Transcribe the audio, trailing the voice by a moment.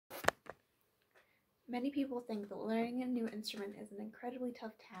Many people think that learning a new instrument is an incredibly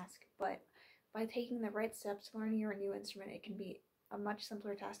tough task, but by taking the right steps to learning your new instrument, it can be a much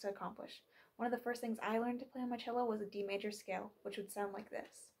simpler task to accomplish. One of the first things I learned to play on my cello was a D major scale, which would sound like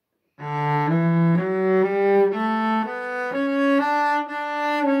this.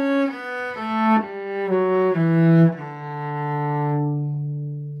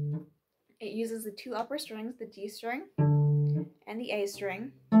 It uses the two upper strings, the D string and the A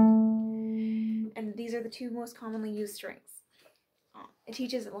string, and these are the two most commonly used strings. It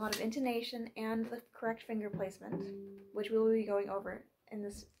teaches a lot of intonation and the correct finger placement, which we will be going over in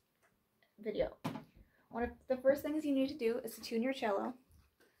this video. One of the first things you need to do is to tune your cello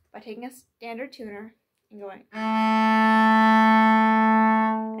by taking a standard tuner and going and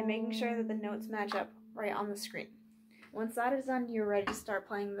making sure that the notes match up right on the screen. Once that is done, you're ready to start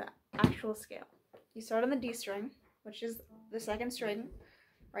playing the actual scale. You start on the D string, which is the second string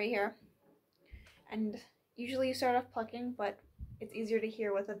right here, and usually you start off plucking, but it's easier to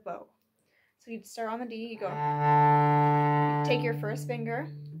hear with a bow. So you'd start on the D, you go, you take your first finger,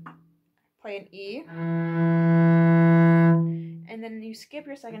 play an E, and then you skip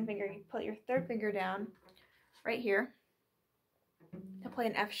your second finger, you put your third finger down right here to play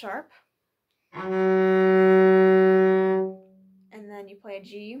an F sharp, and then you play a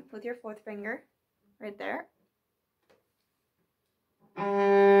G with your fourth finger right there,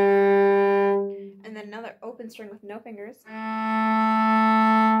 and then another open string with no fingers,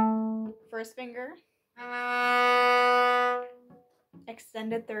 first finger,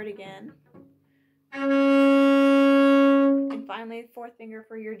 extended third again, and finally fourth finger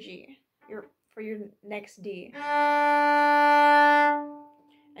for your G, for your next D,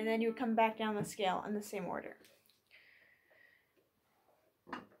 and then you would come back down the scale in the same order.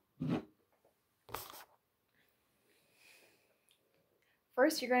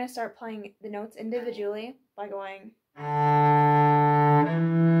 First, you're going to start playing the notes individually by going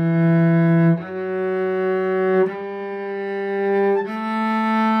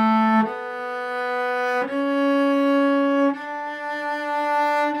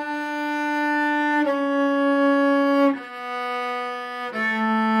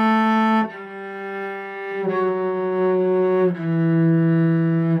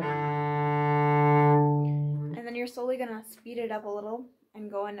and then you're slowly going to speed it up a little and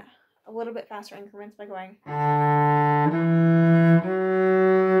go in a little bit faster increments by going and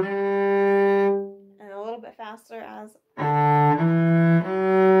a little bit faster as,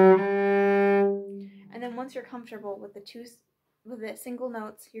 and then once you're comfortable with the single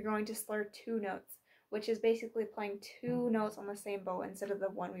notes, you're going to slur two notes, which is basically playing two notes on the same bow instead of the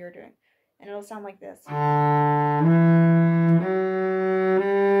one we were doing, and it'll sound like this.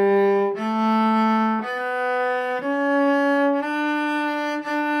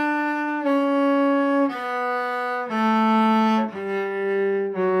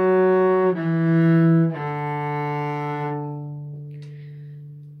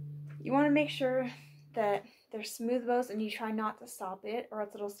 You want to make sure that they're smooth bows and you try not to stop it, or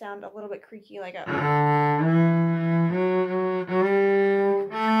else it'll sound a little bit creaky like a,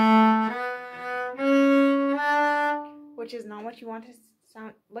 which is not what you want to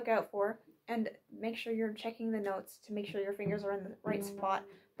look out for. And make sure you're checking the notes to make sure your fingers are in the right spot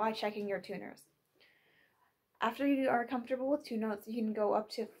by checking your tuners. After you are comfortable with two notes, you can go up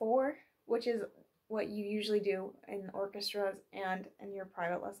to 4, which is what you usually do in orchestras and in your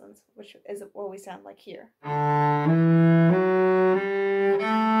private lessons, which is what we sound like here.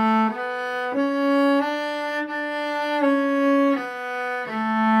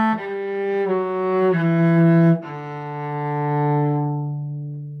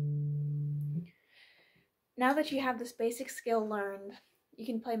 Now that you have this basic skill learned, you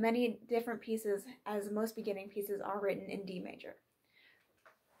can play many different pieces, as most beginning pieces are written in D major.